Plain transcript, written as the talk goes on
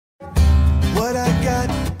What I got,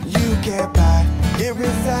 you can't buy. It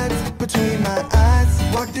resides between my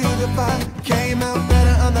eyes. Walked through the fire, came out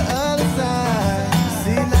better on the other side.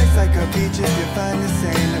 See, life's like a beach if you find the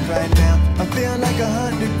sand. And right now, I feel like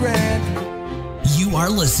 100 grand. You are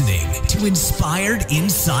listening to Inspired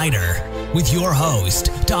Insider with your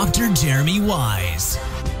host, Dr. Jeremy Weisz.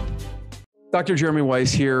 Dr. Jeremy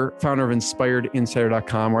Weisz here, founder of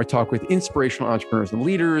InspiredInsider.com, where I talk with inspirational entrepreneurs and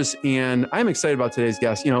leaders. And I'm excited about today's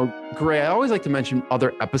guest. You know, Gray, I always like to mention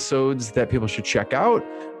other episodes that people should check out.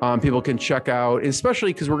 People can check out,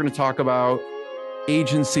 especially because we're going to talk about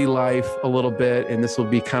agency life a little bit. And this will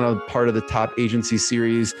be kind of part of the top agency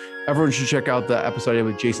series. Everyone should check out the episode I did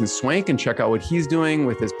with Jason Swank and check out what he's doing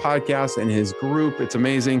with his podcast and his group. It's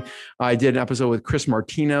amazing. I did an episode with Chris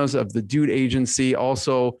Martinez of the Dude Agency.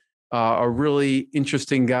 Also, a really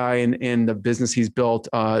interesting guy in the business he's built.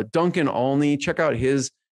 Duncan Olney, check out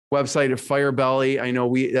his website at Firebelly. I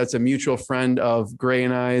know that's a mutual friend of Gray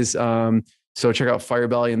and I's. So check out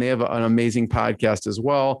Firebelly, and they have an amazing podcast as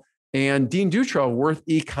well. And Dean Dutra of Worth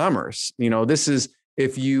E-commerce. You know, this is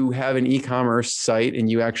if you have an e-commerce site and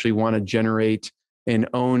you actually want to generate and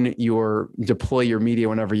deploy your media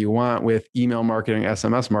whenever you want with email marketing,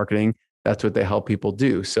 SMS marketing. That's what they help people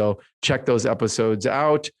do. So check those episodes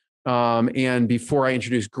out. And before I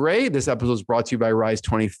introduce Gray, this episode is brought to you by Rise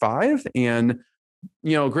 25. And,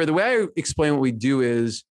 you know, Gray, the way I explain what we do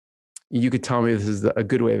is, you could tell me this is a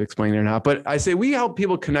good way of explaining it or not, but I say we help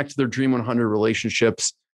people connect to their Dream 100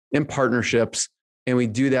 relationships and partnerships. And we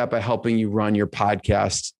do that by helping you run your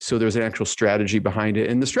podcast. So there's an actual strategy behind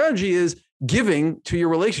it. And the strategy is giving to your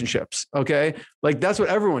relationships. Okay. Like that's what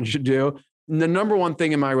everyone should do. And the number one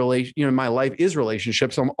thing in my my life is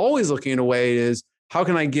relationships. So I'm always looking at a way is, how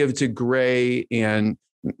can I give to Gray and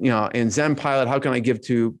Zen Pilot? How can I give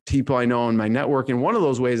to people I know in my network? And one of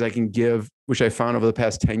those ways I can give, which I found over the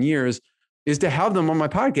past 10 years, is to have them on my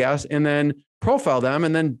podcast and then profile them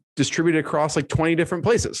and then distribute it across like 20 different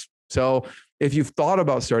places. So if you've thought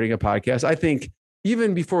about starting a podcast, I think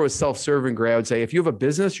even before it was self-serving, Gray, I would say, if you have a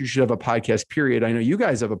business, you should have a podcast, period. I know you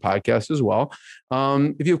guys have a podcast as well.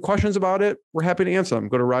 If you have questions about it, we're happy to answer them.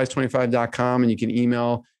 Go to rise25.com and you can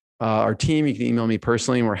email our team. You can email me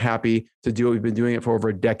personally, and we're happy to do it. We've been doing it for over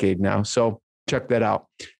a decade now. So check that out.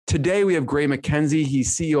 Today, we have Gray Mackenzie.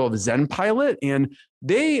 He's CEO of Zen Pilot, and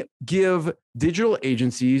they give digital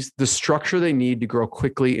agencies the structure they need to grow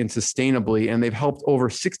quickly and sustainably. And they've helped over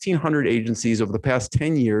 1,600 agencies over the past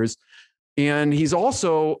 10 years. And he's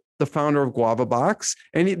also the founder of Guava Box.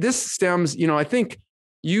 And this stems, I think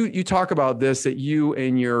you talk about this, that you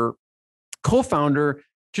and your co-founder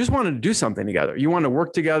just wanted to do something together. You want to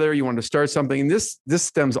work together. You want to start something. And this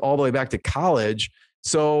stems all the way back to college.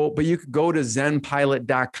 So, but you could go to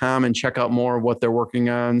zenpilot.com and check out more of what they're working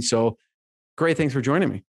on. So great. Thanks for joining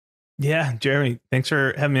me. Yeah, Jeremy, thanks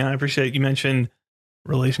for having me on. I appreciate it. You mentioned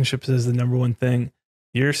relationships as the number one thing.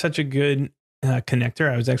 You're such a good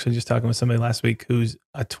connector. I was actually just talking with somebody last week who's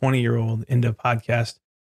a 20-year-old into podcast,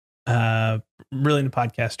 really into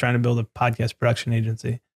podcast, trying to build a podcast production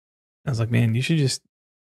agency. I was like, man, you should just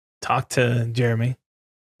talk to Jeremy.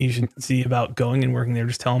 You should see about going and working there.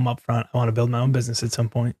 Just tell him up front, I want to build my own business at some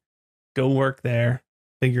point. Go work there,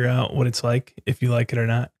 figure out what it's like, if you like it or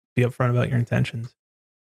not. Be upfront about your intentions.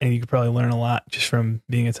 And you could probably learn a lot just from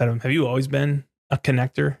being inside of him. Have you always been a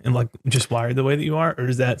connector and like just wired the way that you are? Or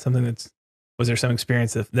is that something was there some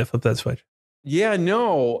experience that flipped that switch? Yeah,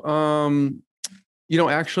 no.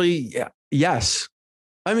 Actually, yeah, yes.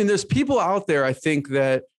 I mean, there's people out there, I think,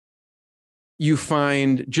 that you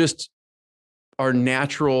find just are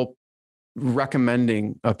natural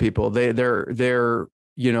recommending of people. They're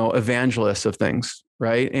evangelists of things,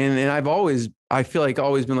 right? And I feel like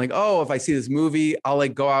always been like, oh, if I see this movie, I'll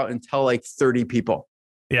like go out and tell like 30 people.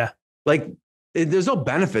 Yeah. Like there's no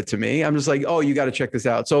benefit to me. I'm just like, oh, you got to check this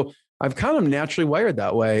out. So I've kind of naturally wired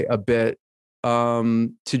that way a bit,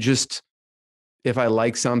 to just, if I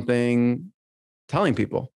like something, telling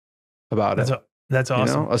people about it. That's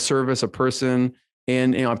awesome. A service, a person.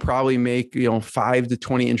 And, I probably make, 5 to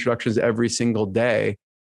 20 introductions every single day,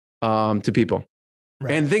 to people.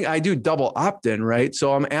 Right. And I do double opt-in, right?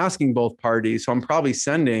 So I'm asking both parties. So I'm probably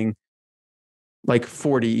sending like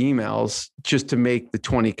 40 emails just to make the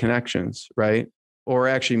 20 connections, right? Or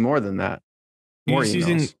actually more than that. More emails.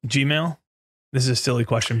 Using Gmail? This is a silly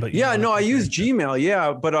question, but yeah, no, I use Gmail.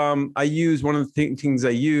 Yeah. But I use one of the things I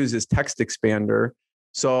use is Text Expander.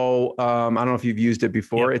 So I don't know if you've used it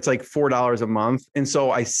before. Yep. It's like $4 a month. And so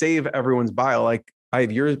I save everyone's bio. Like I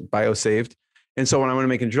have your bio saved. And so when I want to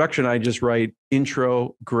make an introduction, I just write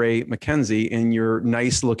intro Gray Mackenzie, and your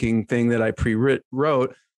nice looking thing that I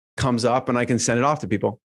pre-wrote comes up and I can send it off to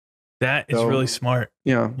people. That is really smart.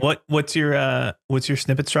 Yeah. What's your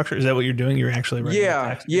snippet structure? Is that what you're doing? You're actually writing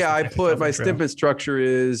text? I put my snippet structure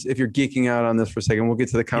is, if you're geeking out on this for a second, we'll get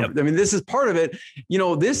to the conference. I mean, this is part of it.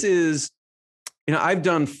 This is, I've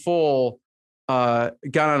done got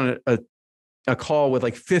on a call with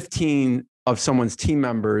like 15 of someone's team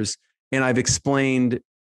members, and I've explained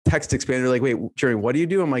Text Expander. Like, wait, Jerry, what do you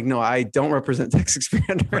do? I'm like, no, I don't represent Text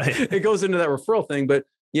Expander. Right. It goes into that referral thing, but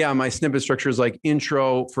yeah, my snippet structure is like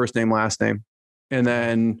intro, first name, last name. And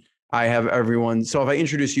then I have everyone. So if I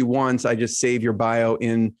introduce you once, I just save your bio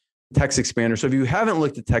in Text Expander. So if you haven't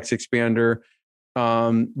looked at Text Expander,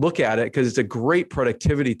 look at it, because it's a great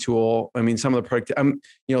productivity tool. I mean, some of the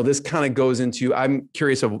this kind of goes into, I'm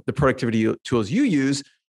curious of the productivity tools you use.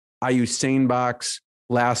 I use SaneBox,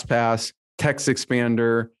 LastPass, Text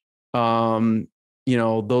Expander.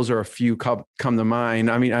 Those are a few come to mind.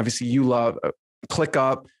 I mean, obviously you love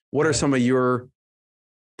ClickUp. What are some of your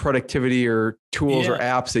productivity or tools or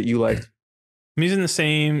apps that you like? I'm using the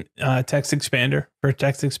same Text Expander for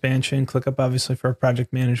text expansion, ClickUp obviously for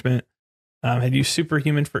project management. Had used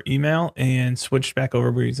Superhuman for email and switched back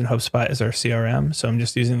over. We're using HubSpot as our CRM. So I'm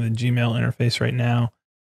just using the Gmail interface right now,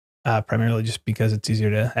 primarily just because it's easier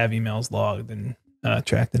to have emails logged and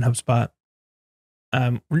tracked in HubSpot.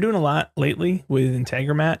 We're doing a lot lately with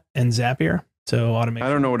Integromat and Zapier. So automation. I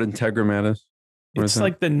don't know what Integromat is. It's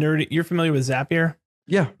like the nerdy. You're familiar with Zapier?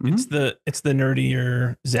 Yeah. Mm-hmm. It's the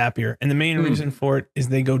nerdier Zapier. And the main reason for it is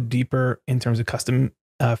they go deeper in terms of custom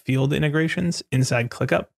field integrations inside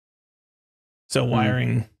ClickUp. So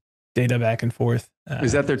wiring data back and forth.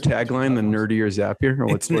 Is that their tagline, the nerdier Zapier?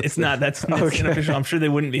 Or it's not. That's unofficial. I'm sure they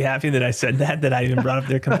wouldn't be happy that I said that I even brought up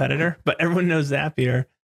their competitor. But everyone knows Zapier.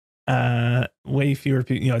 Way fewer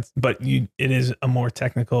people, it is a more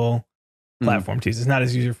technical platform to use. It's not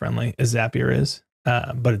as user friendly as Zapier is,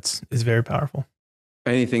 but it's very powerful.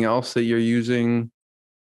 Anything else that you're using?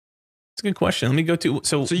 It's a good question. Let me go to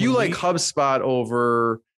so you like HubSpot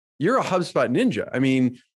over? You're a HubSpot ninja. I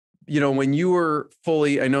mean, when you were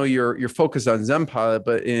fully, I know you're focused on Zenpilot,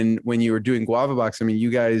 but when you were doing GuavaBox, I mean, you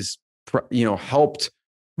guys helped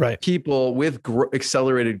people with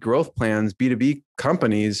accelerated growth plans, B2B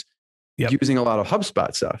companies, using a lot of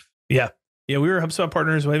HubSpot stuff. Yeah, we were HubSpot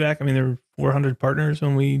partners way back. I mean, there were 400 partners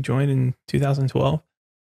when we joined in 2012.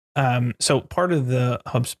 So part of the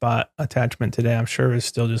HubSpot attachment today, I'm sure, is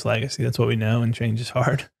still just legacy. That's what we know, and change is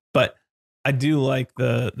hard. But I do like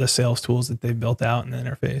the sales tools that they've built out in the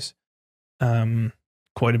interface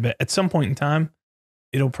quite a bit. At some point in time,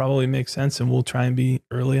 it'll probably make sense, and we'll try and be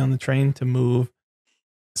early on the train to move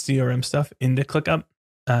CRM stuff into ClickUp.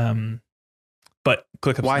 But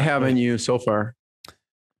ClickUp. Why haven't you so far?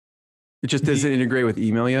 It just doesn't integrate with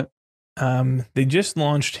email yet. They just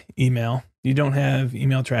launched email. You don't have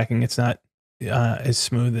email tracking. It's not as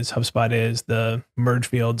smooth as HubSpot is. The merge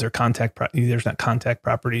fields or there's not contact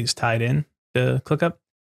properties tied in to ClickUp.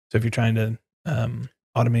 So if you're trying to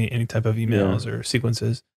automate any type of emails or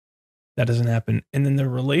sequences, that doesn't happen. And then the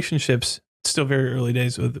relationships, still very early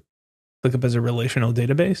days with ClickUp as a relational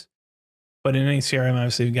database. But in any CRM,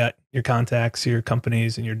 obviously, you've got your contacts, your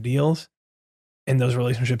companies, and your deals. And those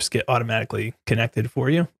relationships get automatically connected for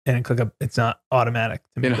you. And in ClickUp, it's not automatic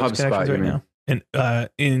to make those connections right now. And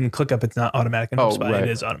in ClickUp, it's not automatic. In HubSpot, it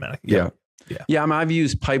is automatic. Yeah. I mean, I've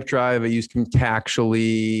used Pipedrive. I use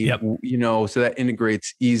Contactually, so that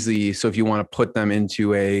integrates easily. So if you want to put them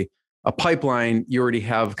into a pipeline, you already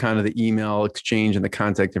have kind of the email exchange and the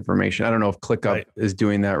contact information. I don't know if ClickUp is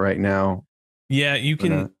doing that right now. Yeah, you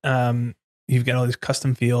can. You've got all these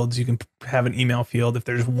custom fields. You can have an email field. If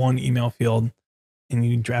there's one email field and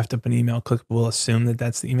you draft up an email, ClickUp will assume that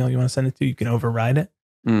that's the email you want to send it to. You can override it.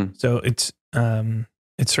 So it's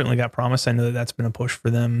certainly got promise. I know that that's been a push for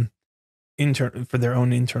them for their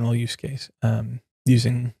own internal use case,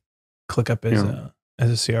 using ClickUp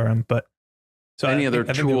as a CRM. But so any other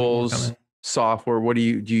tools, software? What do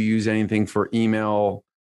you use anything for email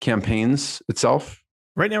campaigns itself?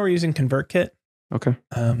 Right now we're using ConvertKit. Okay.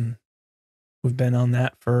 We've been on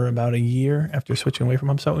that for about a year after switching away from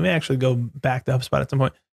HubSpot. We may actually go back to HubSpot at some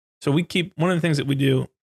point. So we keep, one of the things that we do,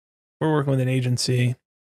 we're working with an agency.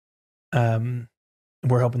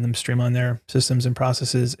 We're helping them streamline their systems and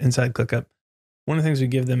processes inside ClickUp. One of the things we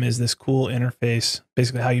give them is this cool interface,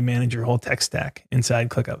 basically how you manage your whole tech stack inside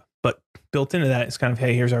ClickUp. But built into that is kind of,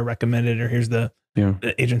 hey, here's our recommended, or here's the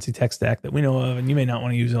agency tech stack that we know of. And you may not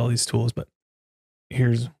want to use all these tools, but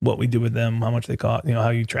here's what we do with them, how much they cost, how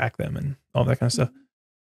you track them and all that kind of stuff.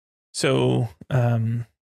 So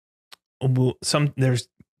there's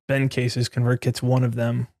been cases, ConvertKit's one of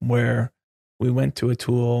them, where we went to a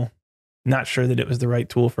tool not sure that it was the right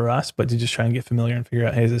tool for us, but to just try and get familiar and figure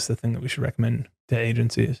out, hey, is this the thing that we should recommend to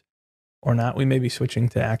agencies or not? We may be switching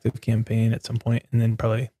to ActiveCampaign at some point and then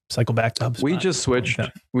probably cycle back to HubSpot. We just switched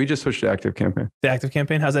to ActiveCampaign. The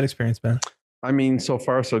ActiveCampaign, how's that experience been? I mean, so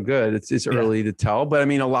far so good. It's early to tell, but I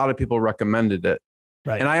mean, a lot of people recommended it.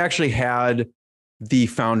 Right. And I actually had the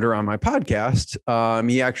founder on my podcast.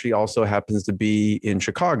 He actually also happens to be in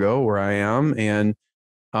Chicago where I am. And,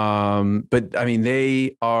 but I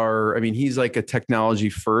mean, he's like a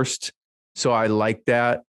technology first. So I like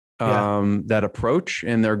that, that approach,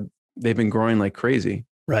 and they've been growing like crazy.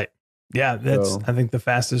 Right. Yeah. That's, I think the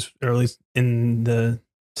fastest, or at least in the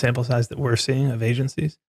sample size that we're seeing of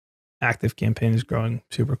agencies, ActiveCampaign is growing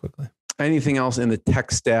super quickly. Anything else in the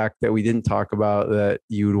tech stack that we didn't talk about that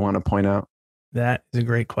you would want to point out? That is a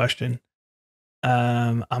great question.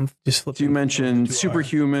 I'm just flipping. So you mentioned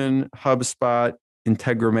Superhuman, HubSpot,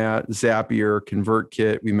 Integromat, Zapier,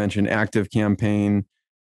 ConvertKit. We mentioned ActiveCampaign.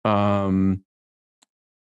 Obviously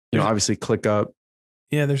ClickUp.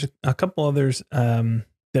 Yeah, there's a couple others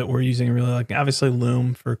that we're using really like. Obviously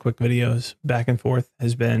Loom for quick videos back and forth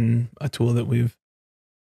has been a tool that we've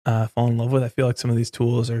fallen in love with. I feel like some of these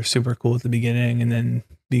tools are super cool at the beginning and then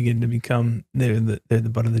begin to become they're the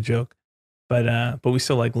butt of the joke. But we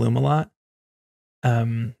still like Loom a lot.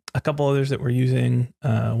 A couple others that we're using.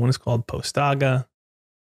 One is called Postaga,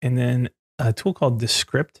 and then a tool called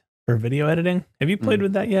Descript for video editing. Have you played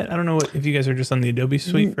with that yet? I don't know if you guys are just on the Adobe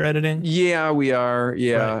suite for editing. Yeah, we are.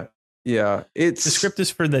 Yeah, right. Yeah. Descript is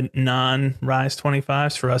for the non-Rise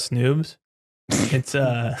 25s for us noobs. It's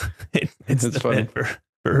it's the funny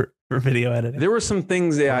for video editing. There were some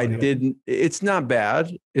things that I didn't. It's not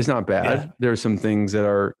bad. It's not bad. Yeah. There are some things that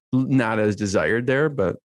are not as desired there.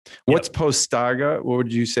 But what's Postaga? What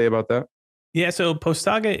would you say about that? Yeah, so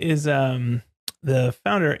Postaga is the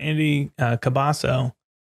founder, Andy Cabasso.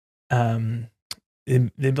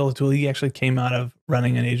 They built a tool. He actually came out of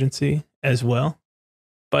running an agency as well,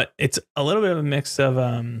 but it's a little bit of a mix of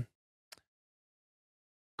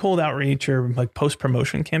cold outreach or like post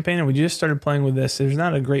promotion campaign. And we just started playing with this. There's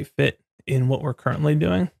not a great fit in what we're currently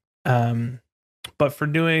doing. But for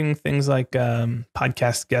doing things like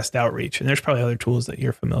podcast guest outreach, and there's probably other tools that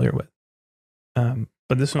you're familiar with.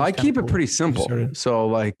 But this one, I keep it pretty simple. So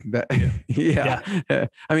like that, yeah.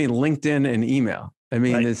 I mean, LinkedIn and email. I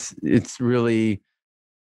mean, right. It's really,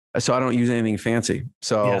 so I don't use anything fancy.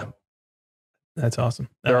 So that's awesome.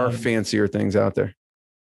 There are fancier things out there.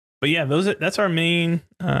 But yeah, that's our main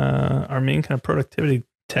kind of productivity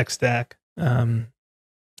tech stack. Some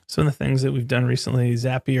of the things that we've done recently,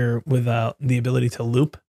 Zapier with the ability to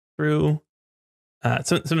loop through.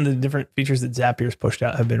 Some of the different features that Zapier's pushed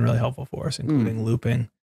out have been really helpful for us, including looping,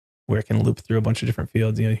 where it can loop through a bunch of different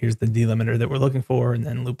fields. Here's the delimiter that we're looking for, and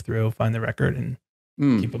then loop through, find the record, and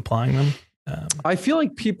keep applying them. I feel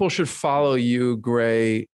like people should follow you,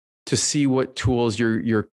 Gray, to see what tools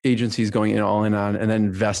your agency is going all in on, and then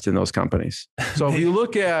invest in those companies. So if you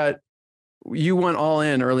look at, you went all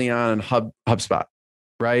in early on HubSpot,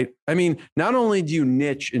 right? I mean, not only do you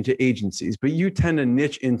niche into agencies, but you tend to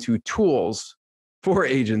niche into tools for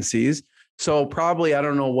agencies. So probably, I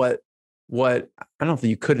don't know what I don't think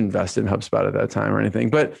you could invest in HubSpot at that time or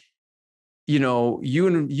anything, but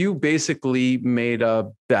you basically made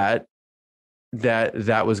a bet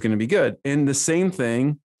that was going to be good. And the same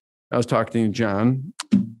thing, I was talking to John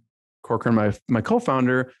Corcoran, my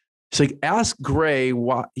co-founder. It's like, ask Gray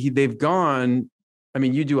why they've gone. I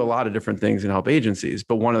mean, you do a lot of different things and help agencies,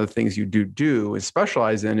 but one of the things you do and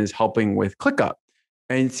specialize in is helping with ClickUp.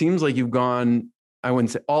 And it seems like you've gone, I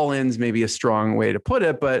wouldn't say all in's maybe a strong way to put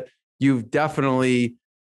it, but you've definitely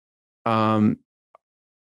are,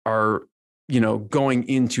 going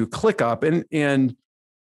into ClickUp. And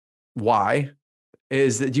why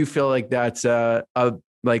is that you feel like that's a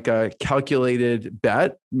calculated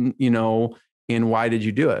bet, and why did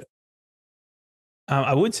you do it?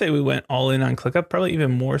 I would say we went all in on ClickUp, probably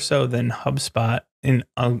even more so than HubSpot. And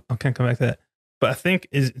I'll kind of come back to that. But I think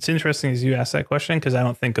it's interesting as you ask that question, because I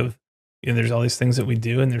don't think of, there's all these things that we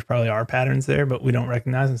do and there's probably our patterns there, but we don't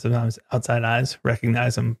recognize them. Sometimes outside eyes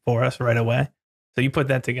recognize them for us right away. So you put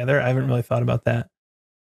that together. I haven't really thought about that.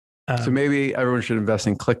 So maybe everyone should invest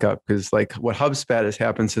in ClickUp, because like what HubSpot has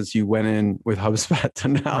happened since you went in with HubSpot to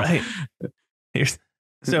now. Right.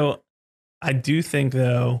 So I do think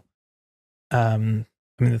though,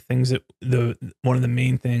 the things that one of the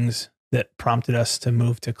main things that prompted us to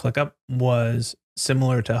move to ClickUp was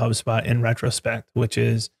similar to HubSpot in retrospect, which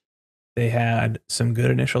is they had some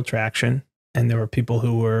good initial traction and there were people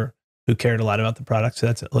who cared a lot about the product. So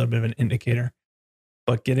that's a little bit of an indicator,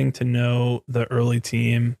 but getting to know the early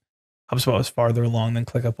team, HubSpot was farther along than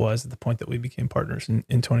ClickUp was at the point that we became partners in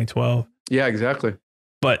 2012. Yeah, exactly.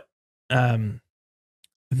 But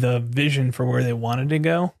the vision for where they wanted to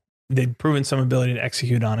go, they'd proven some ability to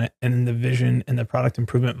execute on it. And then the vision and the product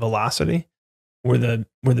improvement velocity were the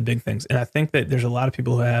big things. And I think that there's a lot of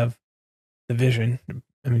people who have the vision.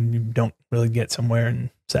 I mean, you don't really get somewhere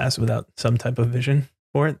in SaaS without some type of vision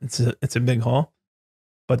for it. It's a big haul,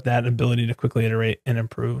 but that ability to quickly iterate and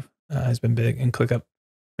improve has been big. And ClickUp,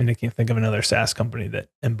 I mean, I can't think of another SaaS company that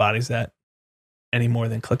embodies that any more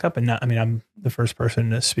than ClickUp. And not, I mean, I'm the first person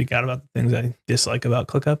to speak out about the things I dislike about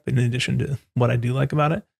ClickUp in addition to what I do like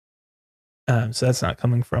about it. So that's not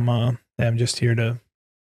coming from, I'm just here to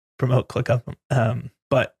promote ClickUp.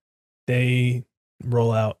 But they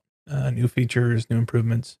roll out new features, new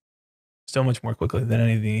improvements so much more quickly than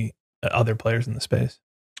any of the other players in the space.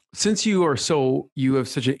 Since you have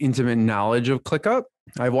such an intimate knowledge of ClickUp,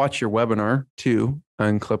 I've watched your webinar too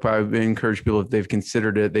on ClickUp. I've encouraged people, if they've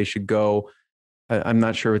considered it, they should go. I'm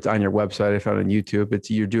not sure if it's on your website. I found it on YouTube.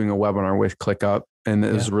 You're doing a webinar with ClickUp, and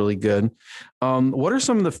it was really good. What are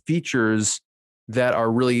some of the features that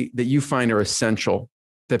you find are essential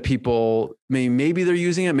that people maybe they're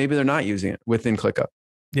using it, maybe they're not using it within ClickUp?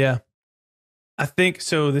 Yeah, I think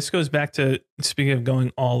so. This goes back to, speaking of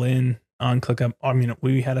going all in on ClickUp. I mean,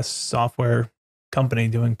 we had a software company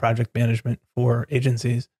doing project management for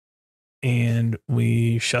agencies, and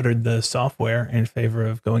we shuttered the software in favor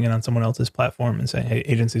of going in on someone else's platform and saying, "Hey,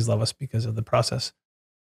 agencies love us because of the process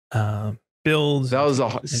builds." That was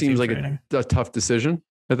seems like a tough decision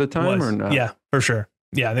at the time, or not? Yeah, for sure.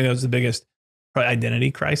 Yeah, I think that was the biggest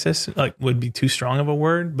identity crisis. Like, would be too strong of a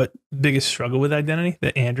word, but biggest struggle with identity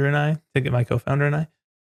that Andrew and I, my co-founder and I,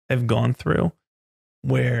 have gone through,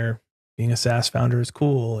 where being a SaaS founder is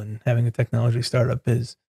cool and having a technology startup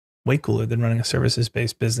is way cooler than running a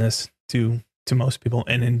services-based business to most people.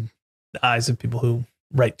 And in the eyes of people who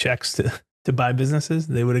write checks to buy businesses,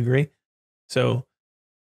 they would agree. So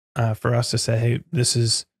for us to say, hey, this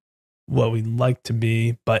is what we'd like to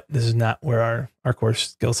be, but this is not where our core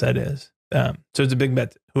skill set is. So it's a big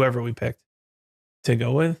bet, whoever we picked to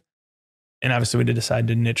go with. And obviously we did decide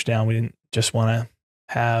to niche down. We didn't just want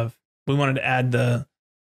to we wanted to add the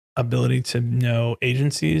ability to know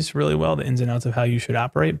agencies really well, the ins and outs of how you should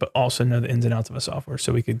operate, but also know the ins and outs of a software.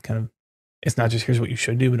 So we could kind of, it's not just here's what you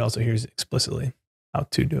should do, but also here's explicitly how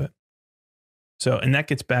to do it. So, and that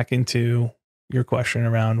gets back into your question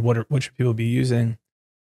around what should people be using.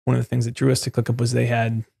 One of the things that drew us to ClickUp was they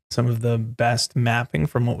had some of the best mapping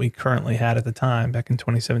from what we currently had at the time back in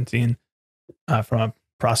 2017 from a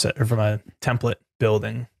process or from a template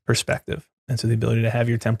building perspective. And so the ability to have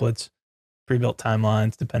your templates, pre-built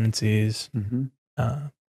timelines, dependencies. Mm-hmm.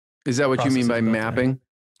 Is that what you mean by mapping?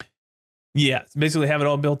 Yeah, basically have it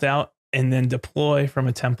all built out and then deploy from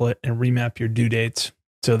a template and remap your due dates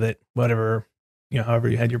so that whatever, however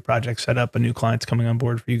you had your project set up, a new client's coming on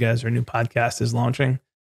board for you guys or a new podcast is launching.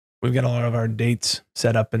 We've got a lot of our dates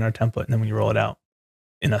set up in our template. And then when you roll it out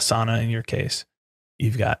in Asana, in your case,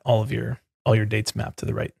 you've got all your dates mapped to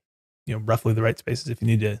the right, roughly the right spaces. If you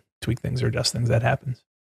need to tweak things or adjust things, that happens.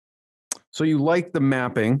 So you like the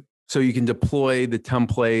mapping, so you can deploy the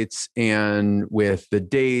templates and with the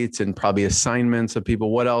dates and probably assignments of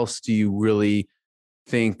people. What else do you really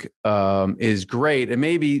think is great? And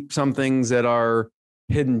maybe some things that are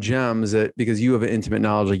hidden gems that, because you have an intimate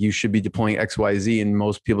knowledge, like you should be deploying X, Y, Z, and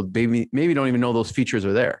most people maybe don't even know those features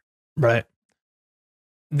are there. Right.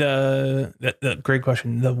 The great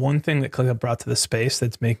question. The one thing that ClickUp brought to the space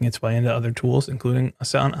that's making its way into other tools, including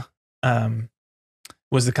Asana,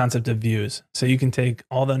 was the concept of views. So you can take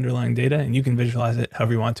all the underlying data and you can visualize it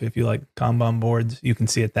however you want to. If you like Kanban boards, you can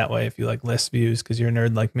see it that way. If you like list views, because you're a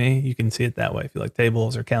nerd like me, you can see it that way. If you like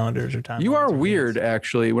tables or calendars or timelines. You are weird,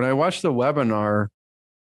 actually. When I watched the webinar,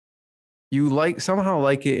 you somehow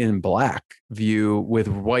like it in black view with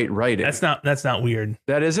white writing. That's not weird.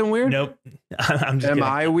 That isn't weird? Nope. I'm just Am kidding.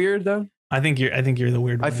 I weird though? I think you're the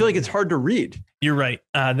weird one. I feel like it's hard to read. You're right.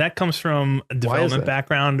 That comes from a development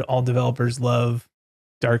background. All developers love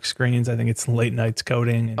dark screens. I think it's late nights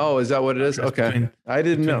coding. Oh, is that what it is? Okay. I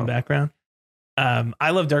didn't know. Background.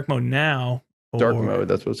 I love dark mode now. Dark mode,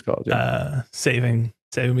 that's what it's called. Yeah. Saving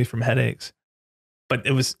me from headaches. But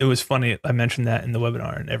it was funny. I mentioned that in the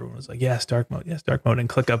webinar and everyone was like, yes, dark mode. Yes, dark mode. And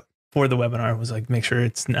ClickUp for the webinar was like, make sure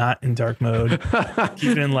it's not in dark mode.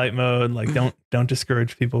 Keep it in light mode. Like don't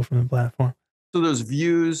discourage people from the platform. So there's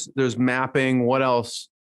views, there's mapping. What else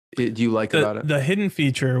do you like about it? The hidden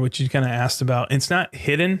feature, which you kind of asked about, it's not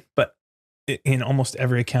hidden, but in almost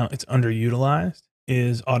every account it's underutilized,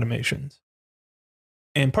 is automations.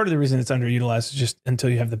 And part of the reason it's underutilized is just until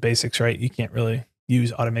you have the basics right, you can't really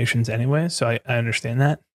use automations anyway. So I understand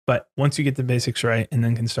that. But once you get the basics right and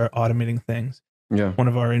then can start automating things. Yeah. One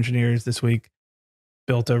of our engineers this week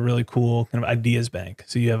built a really cool kind of ideas bank.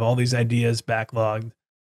 So you have all these ideas backlogged.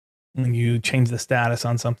 When you change the status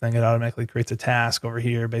on something, it automatically creates a task over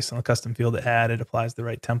here based on the custom field it had. It applies the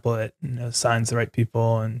right template and assigns the right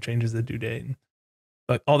people and changes the due date.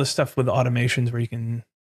 But all this stuff with automations where you can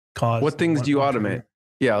cause. What things do you automate?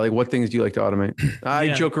 Yeah. Like what things do you like to automate? I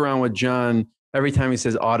joke around with John. Every time he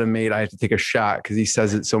says automate, I have to take a shot because he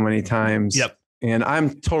says it so many times. Yep. And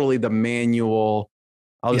I'm totally the manual.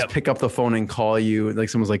 I'll just pick up the phone and call you. Like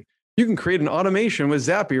someone's like, you can create an automation with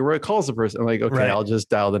Zapier where it calls the person. I'm like, okay, I'll just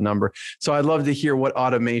dial the number. So I'd love to hear what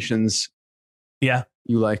automations you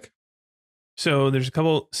like. So there's a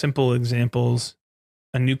couple simple examples.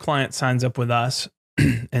 A new client signs up with us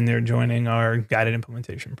and they're joining our guided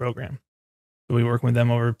implementation program. So we work with them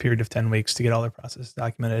over a period of 10 weeks to get all their processes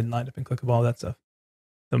documented and lined up and clickable, all that stuff.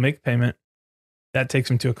 They'll make the payment. That takes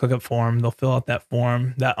them to a ClickUp form. They'll fill out that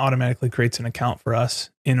form. That automatically creates an account for us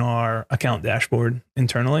in our account dashboard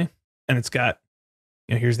internally. And it's got,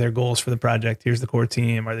 here's their goals for the project. Here's the core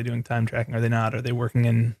team. Are they doing time tracking? Are they not? Are they working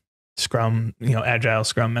in Scrum, Agile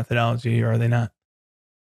Scrum methodology, or are they not?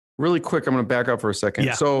 Really quick, I'm going to back up for a second.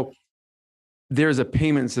 Yeah. So there's a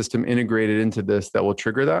payment system integrated into this that will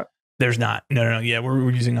trigger that? There's not. No. Yeah,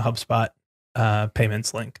 we're using a HubSpot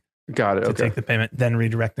payments link. Got it. To take the payment, then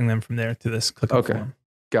redirecting them from there to this ClickUp form.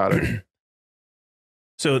 Got it.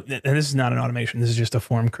 So and this is not an automation. This is just a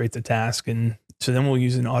form creates a task. And so then we'll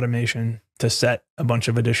use an automation to set a bunch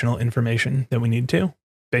of additional information that we need to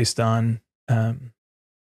based on them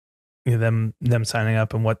signing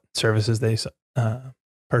up and what services they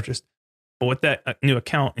purchased. But what that new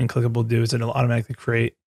account in ClickUp will do is it'll automatically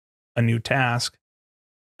create a new task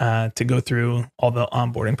to go through all the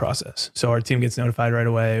onboarding process. So our team gets notified right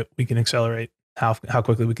away. We can accelerate how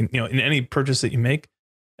quickly we can, in any purchase that you make,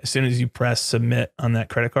 as soon as you press submit on that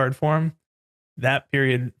credit card form, that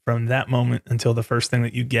period from that moment until the first thing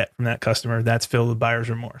that you get from that customer, that's filled with buyer's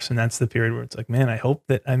remorse. And that's the period where it's like, man, I hope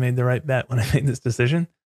that I made the right bet when I made this decision.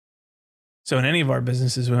 So in any of our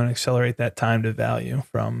businesses, we want to accelerate that time to value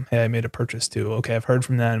from, hey, I made a purchase to, okay, I've heard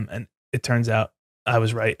from them and it turns out I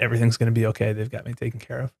was right. Everything's going to be okay. They've got me taken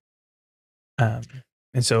care of.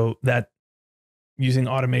 And so that using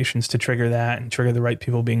automations to trigger that and trigger the right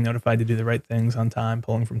people being notified to do the right things on time,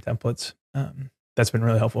 pulling from templates, that's been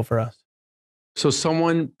really helpful for us. So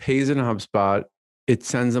someone pays in HubSpot, it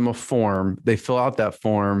sends them a form. They fill out that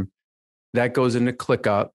form, that goes into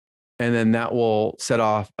ClickUp, and then that will set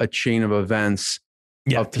off a chain of events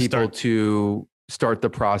of people to start the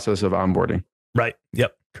process of onboarding. Right.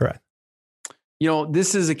 Yep. Correct.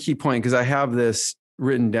 This is a key point because I have this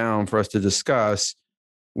written down for us to discuss,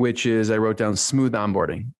 which is I wrote down smooth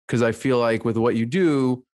onboarding because I feel like with what you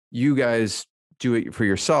do, you guys do it for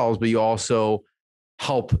yourselves, but you also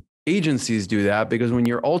help agencies do that because when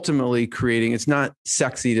you're ultimately creating, it's not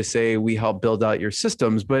sexy to say we help build out your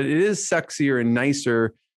systems, but it is sexier and nicer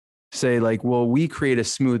to say like, well, we create a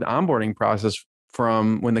smooth onboarding process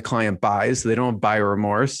from when the client buys, so they don't have buyer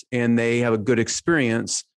remorse and they have a good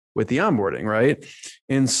experience with the onboarding, right?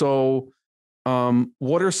 And so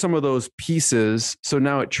what are some of those pieces? So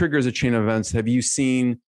now it triggers a chain of events. Have you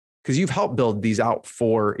seen, because you've helped build these out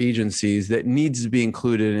for agencies that needs to be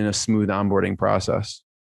included in a smooth onboarding process.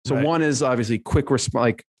 So one is obviously quick response,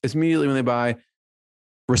 like immediately when they buy,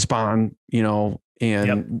 respond,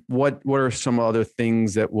 and what are some other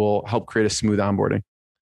things that will help create a smooth onboarding?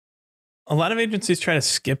 A lot of agencies try to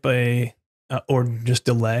skip or just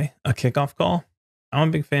delay a kickoff call. I'm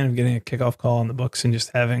a big fan of getting a kickoff call on the books and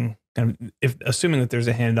just having assuming that there's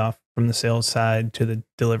a handoff from the sales side to the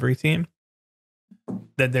delivery team,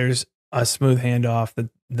 that there's a smooth handoff, that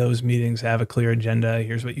those meetings have a clear agenda.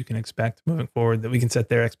 Here's what you can expect moving forward, that we can set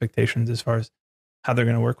their expectations as far as how they're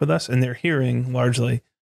going to work with us. And they're hearing largely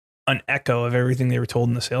an echo of everything they were told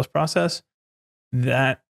in the sales process.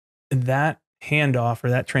 That handoff or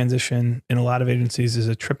that transition in a lot of agencies is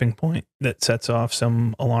a tripping point that sets off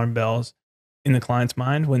some alarm bells in the client's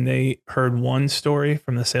mind when they heard one story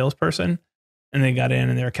from the salesperson and they got in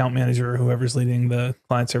and their account manager or whoever's leading the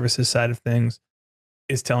client services side of things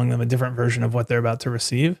is telling them a different version of what they're about to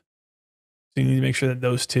receive. So you need to make sure that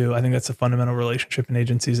those two, I think that's a fundamental relationship in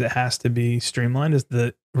agencies that has to be streamlined, is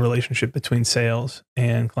the relationship between sales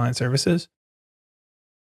and client services.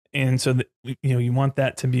 And so that, you want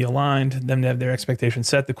that to be aligned, them to have their expectations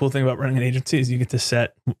set. The cool thing about running an agency is you get to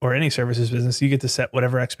set, or any services business, you get to set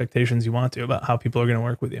whatever expectations you want to about how people are going to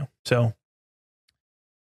work with you. So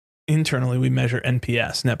internally, we measure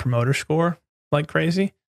NPS, Net Promoter Score, like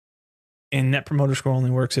crazy. And Net Promoter Score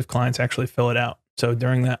only works if clients actually fill it out. So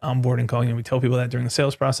during that onboarding call, we tell people that during the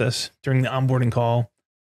sales process, during the onboarding call,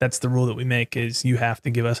 that's the rule that we make is you have to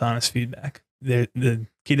give us honest feedback. The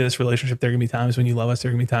key to this relationship, there are going to be times when you love us. There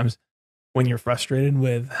are going to be times when you're frustrated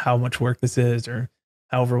with how much work this is or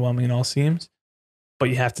how overwhelming it all seems. But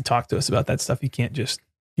you have to talk to us about that stuff. You can't just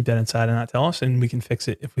keep that inside and not tell us, and we can fix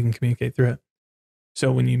it if we can communicate through it.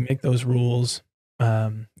 So when you make those rules,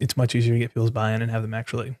 it's much easier to get people's buy-in and have them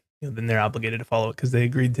actually, then they're obligated to follow it because they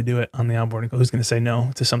agreed to do it on the onboarding call. Who's going to say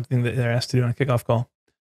no to something that they're asked to do on a kickoff call?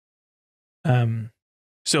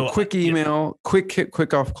 So quick email,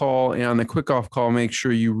 quick off call. And on the quick off call, make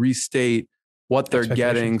sure you restate what they're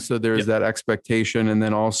getting. So there's that expectation, and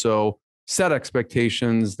then also set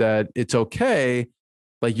expectations that it's okay.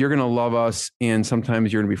 Like, you're going to love us, and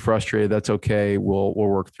sometimes you're going to be frustrated. That's okay. We'll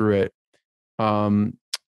work through it.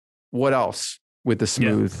 What else with the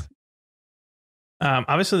smooth?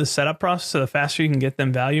 Obviously the setup process. So the faster you can get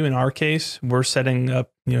them value, in our case, we're setting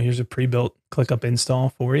up, here's a pre-built ClickUp install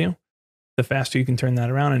for you. The faster you can turn that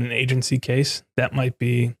around. In an agency case, that might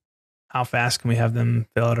be how fast can we have them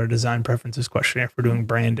fill out our design preferences questionnaire if we're doing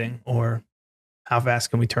branding, or how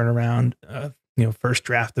fast can we turn around, first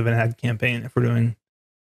draft of an ad campaign if we're doing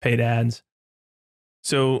paid ads.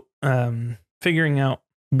 So figuring out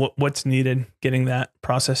what's needed, getting that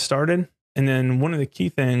process started. And then one of the key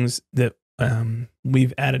things that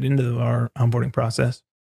we've added into our onboarding process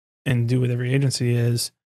and do with every agency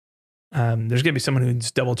is there's going to be someone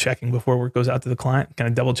who's double checking before work goes out to the client, kind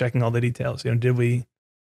of double checking all the details. Did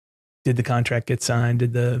the contract get signed?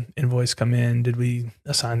 Did the invoice come in? Did we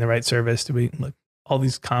assign the right service? Did we all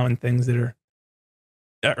these common things that are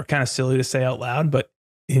kind of silly to say out loud, but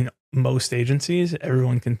in most agencies,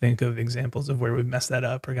 everyone can think of examples of where we've messed that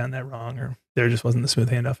up or gotten that wrong, or there just wasn't the smooth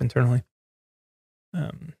handoff internally.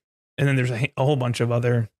 And then there's a whole bunch of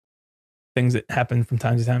other things that happen from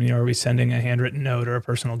time to time. Are we sending a handwritten note or a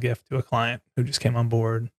personal gift to a client who just came on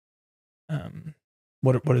board?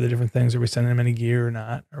 What are the different things? Are we sending them any gear or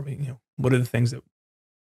not? Are we, what are the things that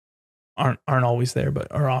aren't always there, but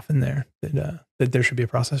are often there that there should be a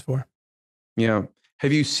process for? Yeah.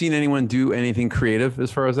 Have you seen anyone do anything creative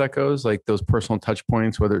as far as that goes? Like those personal touch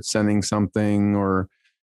points, whether it's sending something, or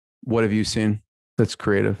what have you seen that's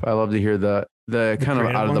creative? I love to hear the kind of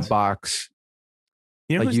out of the box.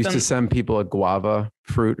 Like used to send people a guava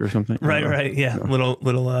fruit or something. Right. Yeah. No.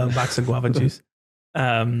 Little box of guava juice.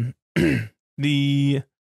 The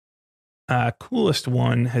coolest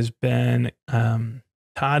one has been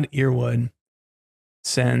Todd Earwood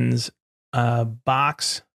sends a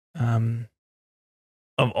box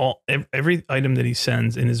of every item that he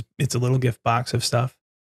sends, and it's a little gift box of stuff.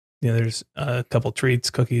 There's a couple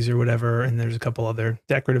treats, cookies or whatever, and there's a couple other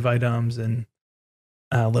decorative items and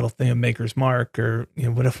a little thing of Maker's Mark or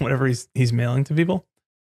whatever he's mailing to people.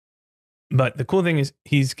 But the cool thing is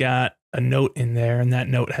he's got a note in there, and that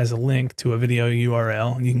note has a link to a video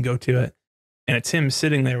URL, and you can go to it. And it's him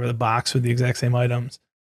sitting there with a box with the exact same items,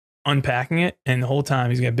 unpacking it, and the whole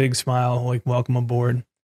time he's got a big smile, like welcome aboard.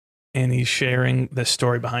 And he's sharing the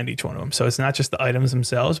story behind each one of them. So it's not just the items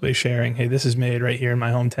themselves, but he's sharing, hey, this is made right here in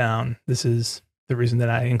my hometown. This is the reason that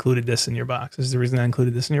I included this in your box. This is the reason I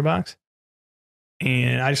included this in your box.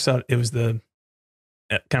 And I just thought it was the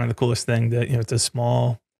kind of the coolest thing that, it's a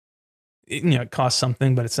small, it costs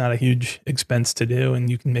something, but it's not a huge expense to do. And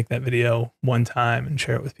you can make that video one time and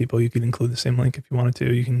share it with people. You could include the same link if you wanted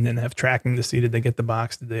to. You can then have tracking to see, did they get the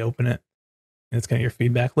box? Did they open it? And it's kind of your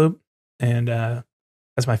feedback loop. And,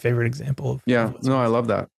 that's my favorite example. I love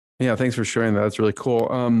that. Yeah. Thanks for sharing that. That's really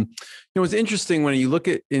cool. It's interesting when you look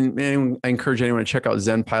at, and I encourage anyone to check out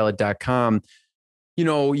zenpilot.com.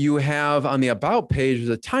 You have on the about page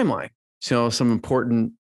a timeline, some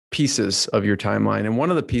important pieces of your timeline. And one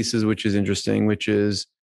of the pieces, which is interesting, which is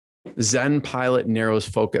Zen Pilot narrows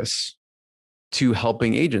focus to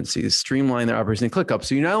helping agencies streamline their operation and ClickUp.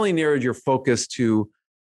 So you not only narrowed your focus to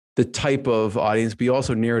the type of audience, but you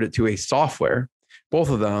also narrowed it to a software, both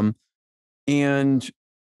of them. And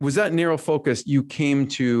was that narrow focus, you came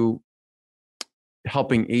to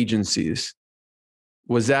helping agencies?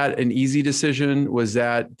 Was that an easy decision?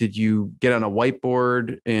 Did you get on a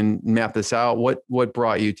whiteboard and map this out? What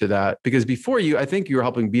brought you to that? Because before I think you were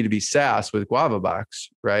helping B2B SaaS with Guava Box,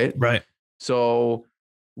 right? Right. So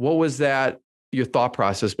what was your thought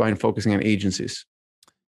process behind focusing on agencies?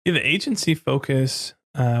 Yeah, the agency focus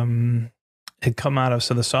had come out of,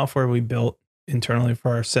 so the software we built internally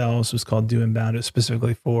for ourselves was called Do Inbound. It was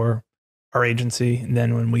specifically for our agency. And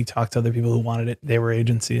then when we talked to other people who wanted it, they were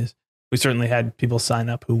agencies. We certainly had people sign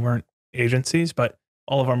up who weren't agencies, but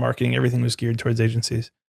all of our marketing, everything was geared towards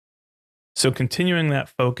agencies. So continuing that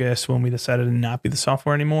focus when we decided to not be the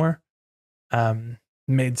software anymore,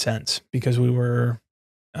 made sense because we weren't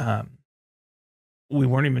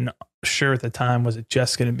even sure at the time, was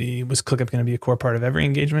ClickUp going to be a core part of every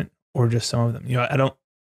engagement or just some of them?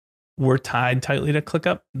 We're tied tightly to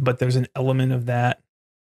ClickUp, but there's an element of that.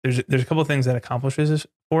 There's a couple of things that accomplishes this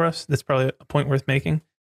for us. That's probably a point worth making.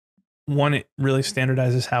 One, it really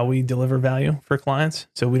standardizes how we deliver value for clients.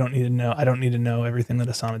 So I don't need to know everything that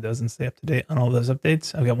Asana does and stay up to date on all those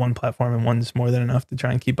updates. I've got one platform and one's more than enough to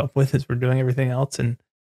try and keep up with as we're doing everything else and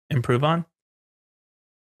improve on.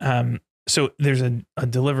 So there's a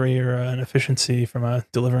delivery or an efficiency from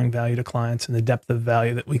delivering value to clients and the depth of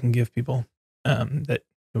value that we can give people that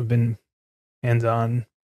have been hands-on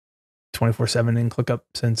 24/7 in ClickUp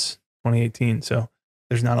since 2018. So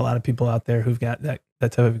there's not a lot of people out there who've got that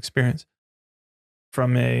type of experience.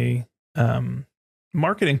 From a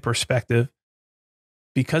marketing perspective,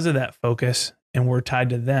 because of that focus, and we're tied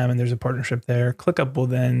to them and there's a partnership there, ClickUp will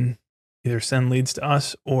then either send leads to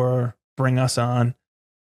us or bring us on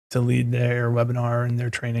to lead their webinar and their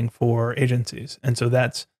training for agencies. And so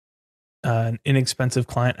that's an inexpensive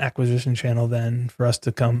client acquisition channel then for us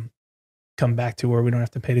to come back to, where we don't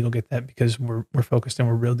have to pay to go get that because we're focused and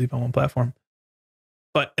we're real deep on one platform.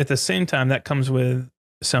 But at the same time, that comes with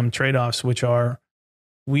some trade-offs, which are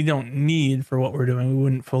we don't need for what we're doing. We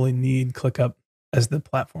wouldn't fully need ClickUp as the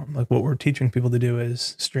platform. Like what we're teaching people to do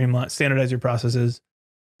is standardize your processes,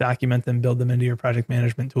 document them, build them into your project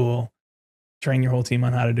management tool, train your whole team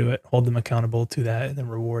on how to do it, hold them accountable to that, and then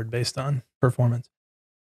reward based on performance.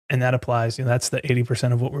 And that applies, that's the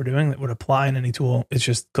 80% of what we're doing that would apply in any tool. It's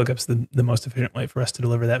just ClickUp's the most efficient way for us to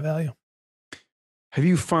deliver that value. Have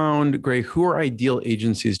you found, Greg, who are ideal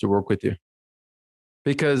agencies to work with you?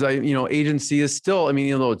 Because agency is still,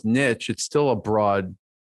 even though it's niche, it's still a broad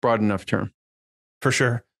enough term. For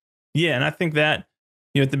sure. Yeah. And I think that,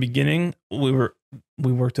 at the beginning, we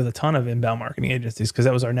worked with a ton of inbound marketing agencies because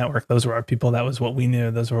that was our network. Those were our people. That was what we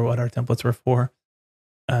knew. Those were what our templates were for.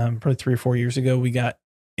 Probably 3 or 4 years ago, we got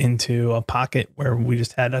into a pocket where we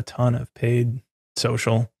just had a ton of paid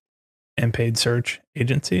social and paid search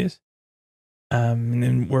agencies. And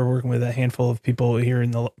then we're working with a handful of people here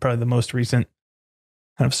in probably the most recent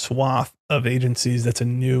kind of swath of agencies. That's a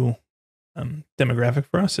new demographic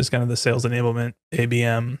for us. Is kind of the sales enablement,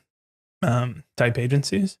 ABM type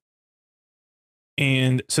agencies.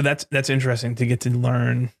 And so that's interesting to get to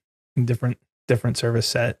learn different service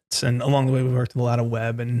sets. And along the way, we worked with a lot of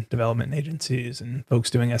web and development agencies and folks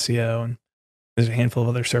doing SEO. And there's a handful of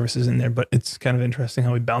other services in there, but it's kind of interesting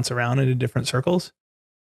how we bounce around into different circles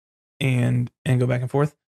and go back and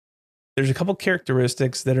forth. There's a couple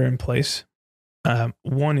characteristics that are in place.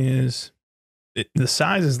 One is the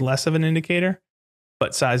size is less of an indicator,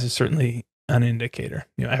 but size is certainly an indicator.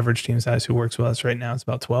 Average team size who works with us right now is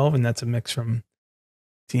about 12, and that's a mix from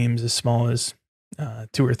teams as small as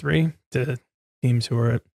 2 or 3 to teams who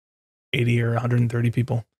are at 80 or 130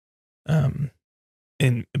 people.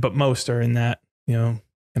 But most are in that, kind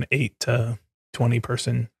of 8 to 20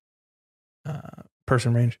 person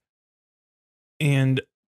range. And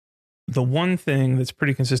the one thing that's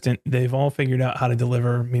pretty consistent, they've all figured out how to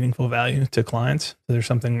deliver meaningful value to clients. So there's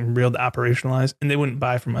something real to operationalize, and they wouldn't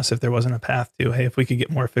buy from us if there wasn't a path to, hey, if we could get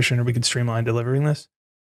more efficient or we could streamline delivering this,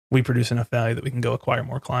 we produce enough value that we can go acquire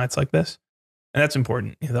more clients like this. And that's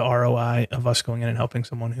important. The ROI of us going in and helping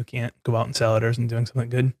someone who can't go out and sell it or isn't doing something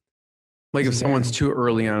good. Like if someone's too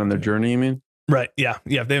early on in their journey, you mean? Right. Yeah.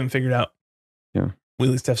 Yeah. If they haven't figured out, we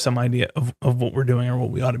at least have some idea of what we're doing or what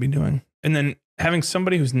we ought to be doing. And then having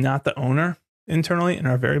somebody who's not the owner internally in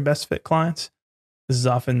our very best fit clients, this is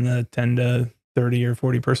often the 10 to 30 or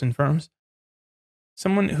 40 person firms.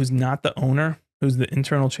 Someone who's not the owner, who's the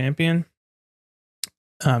internal champion.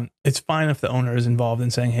 It's fine if the owner is involved in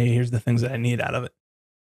saying, hey, here's the things that I need out of it.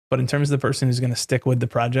 But in terms of the person who's going to stick with the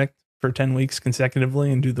project for 10 weeks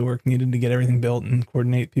consecutively and do the work needed to get everything built and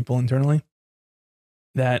coordinate people internally,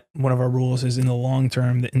 that one of our rules is in the long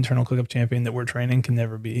term, the internal ClickUp champion that we're training can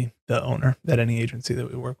never be the owner at any agency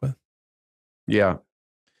that we work with. Yeah.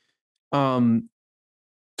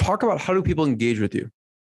 Talk about how do people engage with you?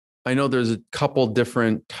 I know there's a couple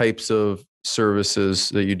different types of services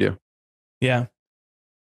that you do. Yeah.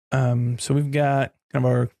 So we've got kind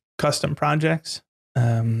of our custom projects.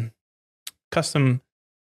 Custom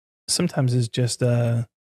sometimes is just a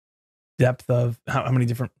depth of how many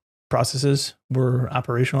different processes we're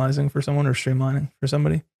operationalizing for someone or streamlining for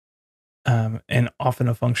somebody. And often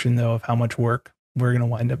a function though of how much work we're going to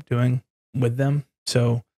wind up doing with them.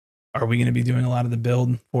 So are we going to be doing a lot of the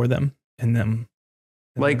build for them and them?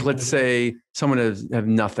 Like, let's say someone have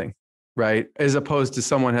nothing, right? As opposed to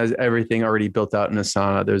someone has everything already built out in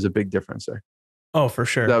Asana. There's a big difference there. Oh, for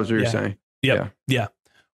sure. That was what you're saying. Yep. Yeah.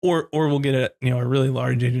 Or we'll get a really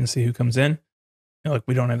large agency who comes in. Like,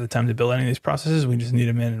 we don't have the time to build any of these processes. We just need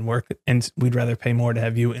them in and work. And we'd rather pay more to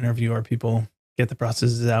have you interview our people, get the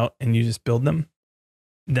processes out, and you just build them.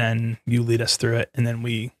 Then you lead us through it, and then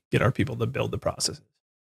we get our people to build the processes.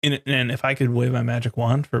 And if I could wave my magic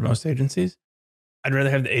wand for most agencies, I'd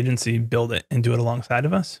rather have the agency build it and do it alongside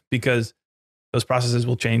of us, because those processes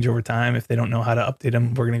will change over time. If they don't know how to update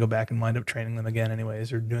them, we're going to go back and wind up training them again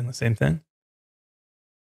anyways, or doing the same thing.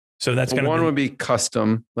 So that's kind of one would be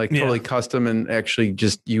custom, like totally custom, and actually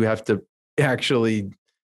just you have to actually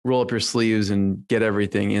roll up your sleeves and get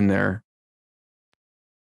everything in there.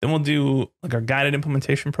 Then we'll do like our guided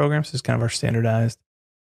implementation programs. This is kind of our standardized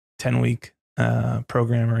 10-week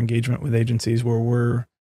program or engagement with agencies where we're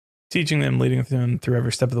teaching them, leading them through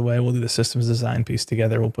every step of the way. We'll do the systems design piece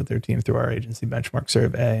together. We'll put their team through our agency benchmark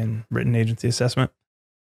survey and written agency assessment,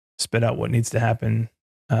 spit out what needs to happen,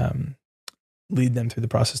 lead them through the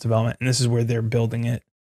process development. And this is where they're building it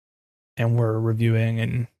and we're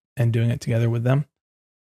reviewing and doing it together with them.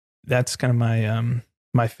 That's kind of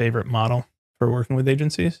my favorite model for working with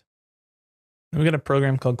agencies. And we got a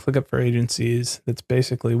program called ClickUp for Agencies. That's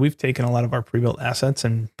basically, we've taken a lot of our pre-built assets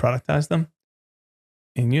and productized them.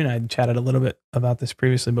 And you and I chatted a little bit about this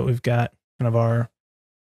previously, but we've got kind of our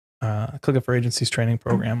ClickUp for Agencies training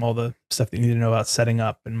program, all the stuff that you need to know about setting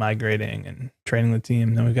up and migrating and training the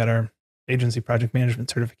team. Then we've got our agency project management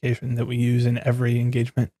certification that we use in every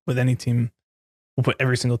engagement with any team. We'll put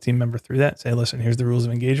every single team member through that. Say, listen, here's the rules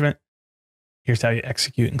of engagement. Here's how you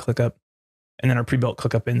execute in ClickUp. And then our pre-built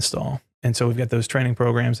ClickUp install. And so we've got those training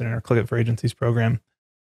programs, and in our ClickUp for Agencies program,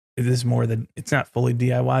 it is more than, it's not fully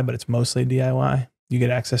DIY, but it's mostly DIY. You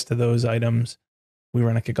get access to those items. We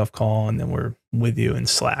run a kickoff call, and then we're with you in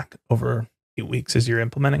Slack over 8 weeks as you're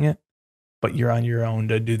implementing it, but you're on your own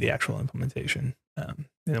to do the actual implementation. And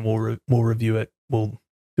then we'll review it. We'll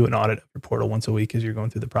do an audit of your portal once a week as you're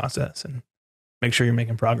going through the process and make sure you're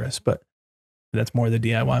making progress. But that's more the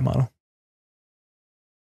DIY model.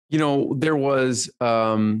 You know, there was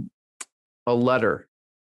a letter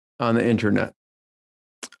on the internet,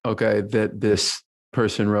 okay, that this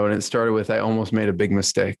person wrote, and it started with, "I almost made a big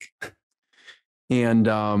mistake." And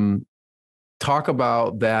talk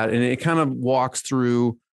about that. And it kind of walks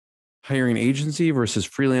through hiring an agency versus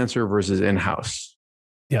freelancer versus in-house.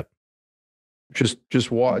 Yep.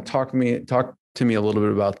 Talk to me a little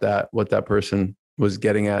bit about that, what that person was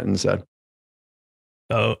getting at and said.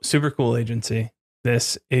 Oh, super cool agency.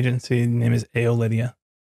 This agency name is Aeolidia.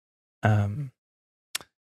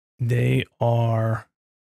 They are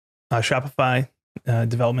a Shopify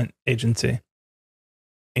development agency,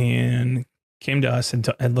 and came to us and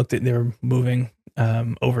had looked at, they were moving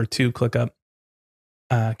over to ClickUp.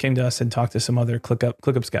 Came to us and talked to some other ClickUp.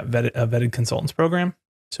 ClickUp's got a vetted consultants program.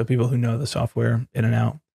 So people who know the software in and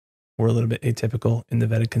out. We're a little bit atypical in the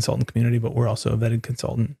vetted consultant community, but we're also a vetted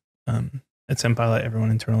consultant. At SimPilot,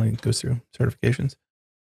 everyone internally goes through certifications.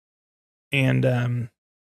 And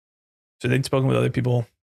so they'd spoken with other people,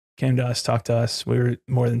 came to us, talked to us. We were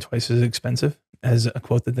more than twice as expensive as a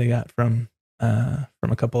quote that they got from a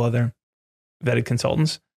couple other vetted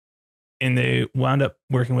consultants. And they wound up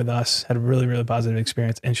working with us, had a really, really positive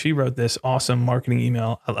experience. And she wrote this awesome marketing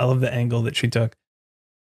email. I love the angle that she took.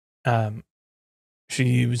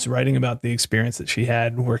 She was writing about the experience that she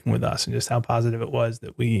had working with us and just how positive it was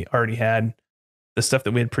that we already had the stuff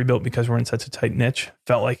that we had pre-built, because we're in such a tight niche,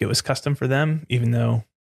 felt like it was custom for them, even though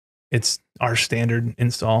it's our standard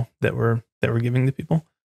install that we're giving to people.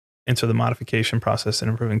 And so the modification process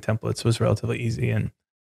and improving templates was relatively easy. And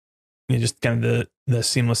just kind of the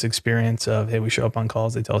seamless experience of, hey, we show up on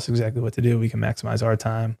calls, they tell us exactly what to do, we can maximize our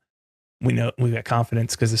time. We know we've got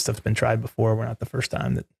confidence because this stuff's been tried before. We're not the first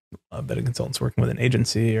time that a vetted consultant's working with an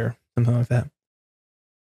agency or something like that.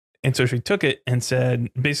 And so she took it and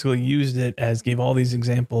said, basically used it as, gave all these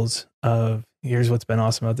examples of, here's what's been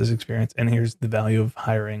awesome about this experience, and here's the value of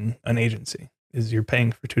hiring an agency. Is you're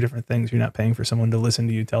paying for two different things. You're not paying for someone to listen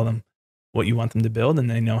to you tell them what you want them to build, and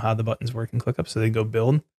they know how the buttons work in ClickUp, so they go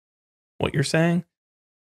build what you're saying.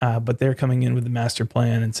 But they're coming in with the master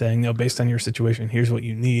plan and saying, no, based on your situation, here's what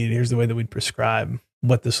you need. Here's the way that we'd prescribe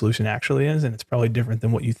what the solution actually is. And it's probably different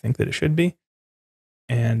than what you think that it should be.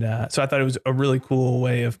 And so I thought it was a really cool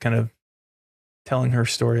way of kind of telling her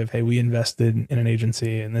story of, hey, we invested in an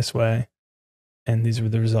agency in this way, and these were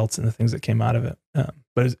the results and the things that came out of it.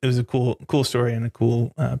 But it was a cool story and a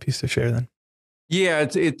cool piece to share then. Yeah,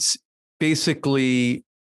 it's basically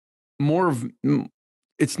more of,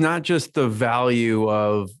 it's not just the value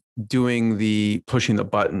of pushing the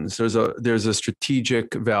buttons. There's a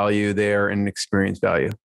strategic value there and experience value.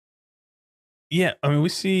 Yeah. I mean, we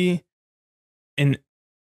see And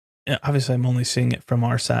obviously I'm only seeing it from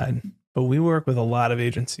our side, but we work with a lot of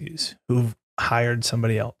agencies who've hired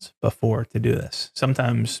somebody else before to do this.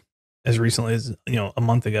 Sometimes as recently as, a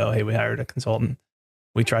month ago, hey, we hired a consultant.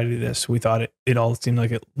 We tried to do this. We thought it all seemed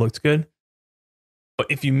like it looked good. But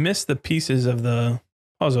if you miss the pieces of the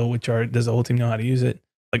puzzle, which are, does the whole team know how to use it?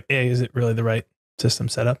 Like, A, is it really the right system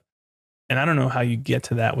setup? And I don't know how you get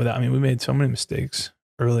to that without, we made so many mistakes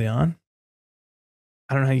early on.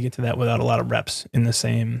 I don't know how you get to that without a lot of reps in the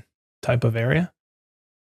same type of area.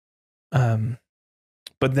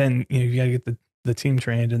 But then, you got to get the team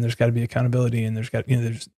trained, and there's got to be accountability, and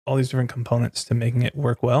there's all these different components to making it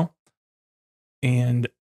work well. And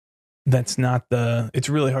that's not it's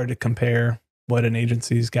really hard to compare what an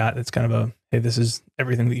agency's got. It's kind of hey, this is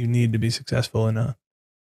everything that you need to be successful in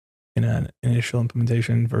an initial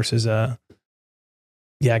implementation versus I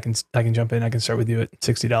can jump in, I can start with you at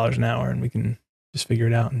 $60 an hour, and we can just figure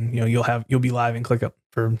it out. And you'll be live in ClickUp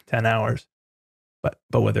for 10 hours.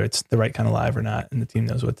 But whether it's the right kind of live or not, and the team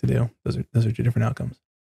knows what to do, those are two different outcomes.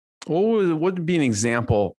 What would be an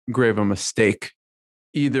example, Gray, of a mistake?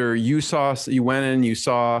 Either you went in, you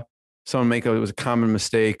saw someone make it was a common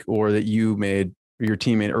mistake, or that you made, or your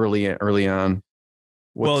team made early on.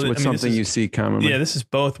 What's something you see commonly? Yeah, this is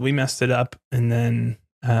both. We messed it up, and then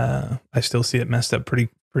I still see it messed up pretty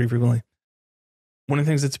frequently. One of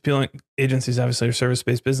the things that's appealing, agencies obviously are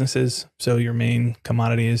service-based businesses, so your main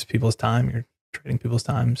commodity is people's time. You're trading people's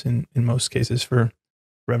times in most cases for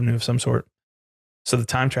revenue of some sort. So the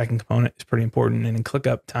time tracking component is pretty important. And in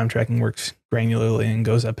ClickUp, time tracking works granularly and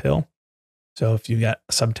goes uphill. So if you've got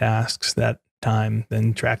subtasks, that time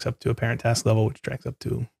then tracks up to a parent task level, which tracks up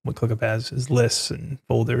to what ClickUp has is lists and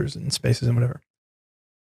folders and spaces and whatever.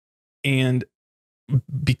 And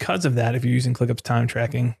because of that, if you're using ClickUp's time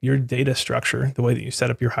tracking, your data structure, the way that you set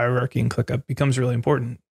up your hierarchy in ClickUp, becomes really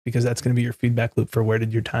important, because that's going to be your feedback loop for where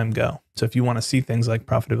did your time go. So if you want to see things like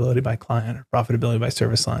profitability by client, or profitability by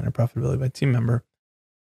service line, or profitability by team member,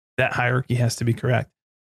 that hierarchy has to be correct.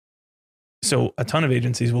 So a ton of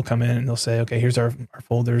agencies will come in and they'll say, okay, here's our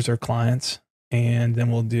folders or clients. And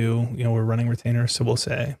then we'll do, we're running retainers. So we'll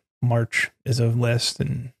say March is a list,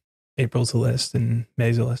 and April's a list, and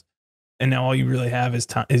May's a list. And now all you really have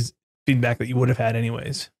is feedback that you would have had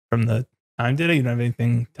anyways from the time data. You don't have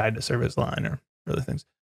anything tied to service line or other things.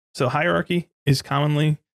 So hierarchy is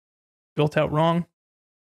commonly built out wrong.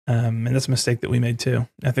 And that's a mistake that we made too.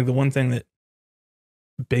 I think the one thing that,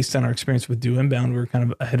 based on our experience with Do Inbound, we're kind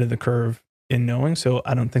of ahead of the curve in knowing. So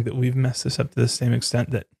I don't think that we've messed this up to the same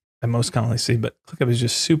extent that I most commonly see, but ClickUp is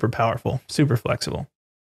just super powerful, super flexible.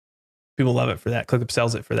 People love it for that. ClickUp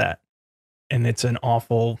sells it for that. And it's an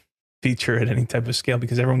awful feature at any type of scale,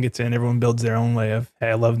 because everyone gets in, everyone builds their own way of, hey,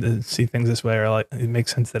 I love to see things this way, or it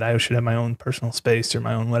makes sense that I should have my own personal space or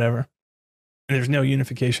my own whatever. And there's no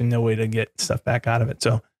unification, no way to get stuff back out of it.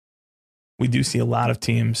 So we do see a lot of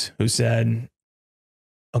teams who said,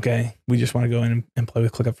 okay, we just want to go in and play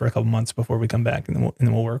with ClickUp for a couple months before we come back, and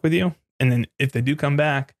then we'll work with you. And then if they do come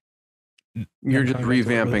back, you're just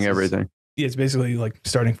revamping everything. Yeah, it's basically like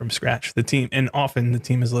starting from scratch. The team, and often the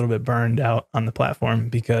team is a little bit burned out on the platform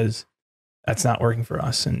because that's not working for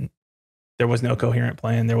us. And there was no coherent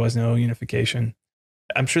plan. There was no unification.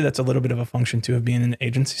 I'm sure that's a little bit of a function too of being in the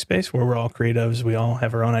agency space, where we're all creatives. We all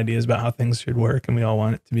have our own ideas about how things should work, and we all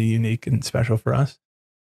want it to be unique and special for us.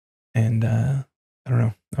 And I don't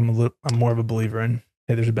know. I'm more of a believer in,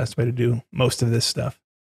 hey, there's a best way to do most of this stuff.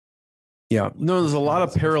 Yeah. No, there's a lot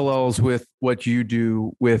of parallels with what you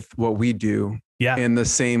do with what we do. Yeah. And the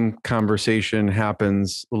same conversation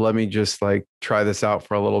happens. Let me just try this out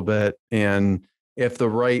for a little bit. And if the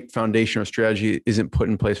right foundational strategy isn't put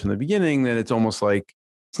in place from the beginning, then it's almost like,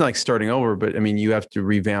 it's not like starting over, but you have to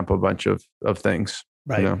revamp a bunch of things.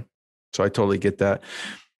 Right. So I totally get that.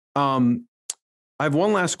 I have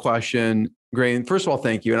one last question, Gray. And first of all,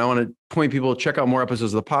 thank you. And I want to point people to check out more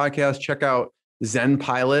episodes of the podcast. Check out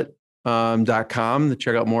zenpilot.com to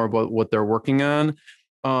check out more about what they're working on.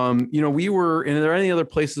 Are there any other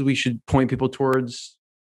places we should point people towards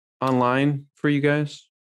online for you guys?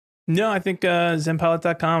 No, I think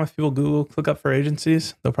zenpilot.com. If people Google ClickUp for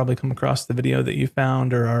agencies, they'll probably come across the video that you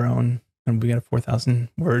found, or our own. And we got a 4,000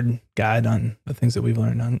 word guide on the things that we've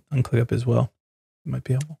learned on ClickUp as well. It might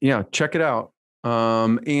be helpful. Yeah, check it out.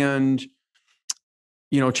 And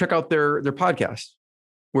check out their podcast.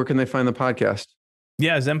 Where can they find the podcast?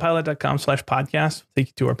 Yeah, zenpilot.com/podcast. Take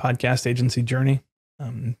you to our podcast agency journey.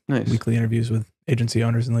 Nice. Weekly interviews with agency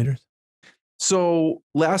owners and leaders. So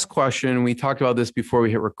last question, we talked about this before we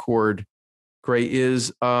hit record, Gray,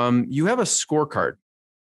 is you have a scorecard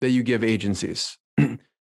that you give agencies.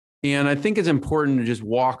 And I think it's important to just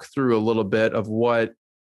walk through a little bit of what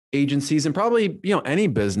agencies and probably, any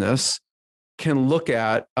business can look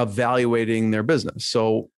at evaluating their business.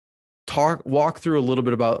 So walk through a little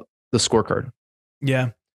bit about the scorecard. Yeah.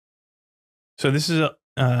 So this is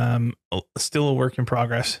still a work in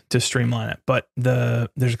progress to streamline it, but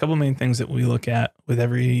there's a couple main things that we look at with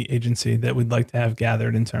every agency that we'd like to have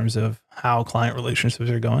gathered in terms of how client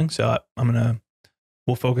relationships are going. So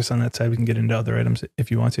we'll focus on that side. We can get into other items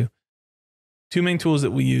if you want to. Two main tools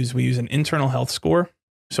that we use an internal health score.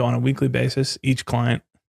 So on a weekly basis, each client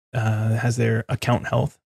has their account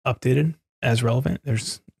health updated as relevant.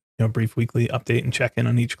 There's a brief weekly update and check-in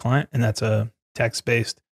on each client, and that's a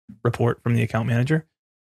text-based report from the account manager.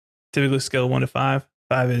 Typically scale 1 to 5.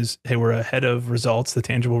 5 is, hey, we're ahead of results, the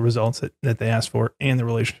tangible results that they asked for, and the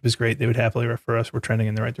relationship is great. They would happily refer us. We're trending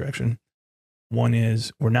in the right direction. 1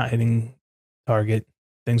 is we're not hitting target.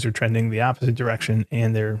 Things are trending the opposite direction,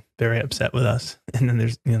 and they're very upset with us. And then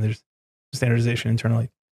there's standardization internally.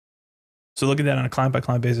 So look at that on a client by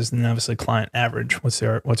client basis, and then obviously client average. What's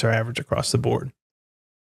our average across the board?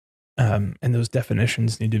 And those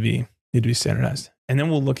definitions need to be standardized. And then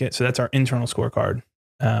we'll look at, so that's our internal scorecard.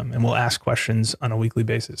 And we'll ask questions on a weekly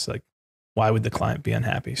basis, like, why would the client be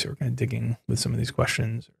unhappy? So we're kind of digging with some of these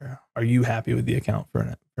questions. Or, are you happy with the account for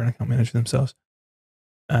an account manager themselves?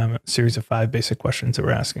 A series of 5 basic questions that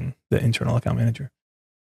we're asking the internal account manager.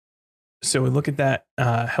 So we look at that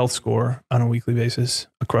health score on a weekly basis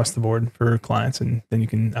across the board for clients, and then you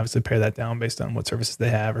can obviously pare that down based on what services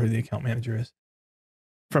they have or who the account manager is.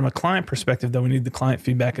 From a client perspective, though, we need the client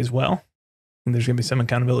feedback as well. And there's going to be some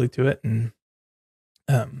accountability to it, and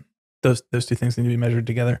those two things need to be measured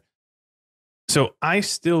together. So I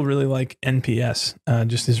still really like NPS,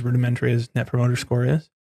 just as rudimentary as Net Promoter Score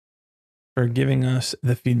is, for giving us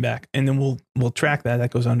the feedback, and then we'll track that.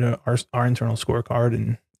 That goes onto our internal scorecard,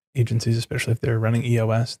 and agencies, especially if they're running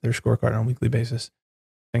EOS, their scorecard on a weekly basis.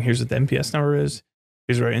 And here's what the NPS number is.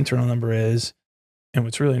 Here's what our internal number is. And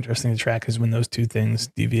what's really interesting to track is when those two things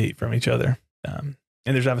deviate from each other. And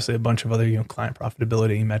there's obviously a bunch of other, client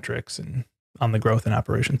profitability metrics, and on the growth and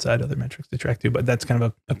operation side, other metrics to track too. But that's kind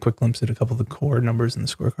of a quick glimpse at a couple of the core numbers in the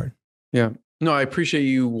scorecard. Yeah. No, I appreciate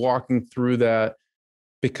you walking through that,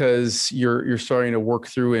 because you're starting to work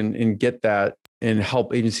through and get that and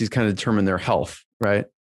help agencies kind of determine their health, right?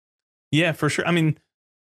 Yeah, for sure. I mean,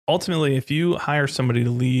 ultimately, if you hire somebody to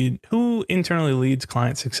lead, who internally leads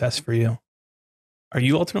client success for you? Are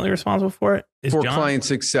you ultimately responsible for it? For John? Client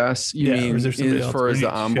success, you mean as far as the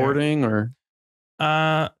onboarding, or?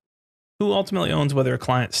 Who ultimately owns whether a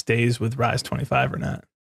client stays with Rise 25 or not?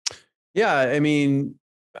 Yeah, I mean,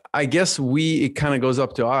 I guess it kind of goes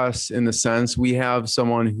up to us in the sense we have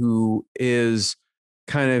someone who is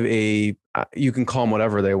kind of you can call them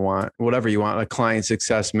whatever you want, a client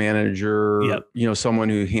success manager, yep. Someone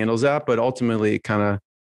who handles that, but ultimately it kind of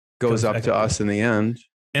goes up to us in the end.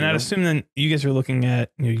 And I'd assume then you guys are looking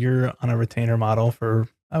at, you're on a retainer model for,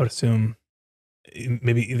 I would assume,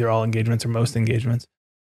 maybe either all engagements or most engagements.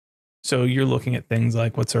 So you're looking at things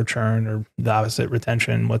like what's our churn, or the opposite,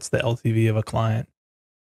 retention, what's the LTV of a client,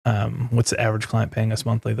 what's the average client paying us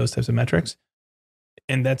monthly, those types of metrics.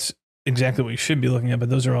 And that's exactly what you should be looking at, but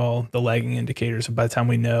those are all the lagging indicators. By the time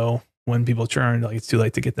we know when people churn, it's too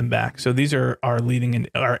late to get them back. So these are our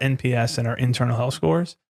our NPS and our internal health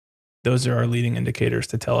scores. Those are our leading indicators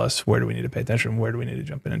to tell us where do we need to pay attention, where do we need to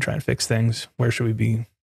jump in and try and fix things, where should we be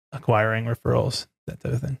acquiring referrals, that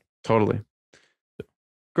type of thing. Totally.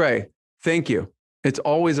 Great. Thank you. It's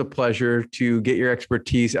always a pleasure to get your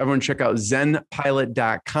expertise. Everyone check out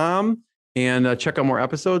zenpilot.com and check out more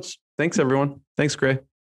episodes. Thanks, everyone. Thanks, Gray.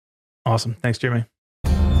 Awesome. Thanks, Jeremy.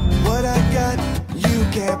 What I got, you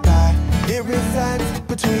can't buy. It resides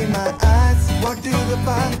between my eyes. Walked through the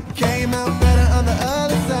fire, came out better on the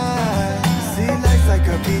other side. See, life's like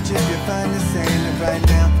a beach if you find the sand. And right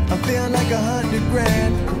now, I'm feeling like $100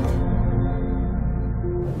 grand.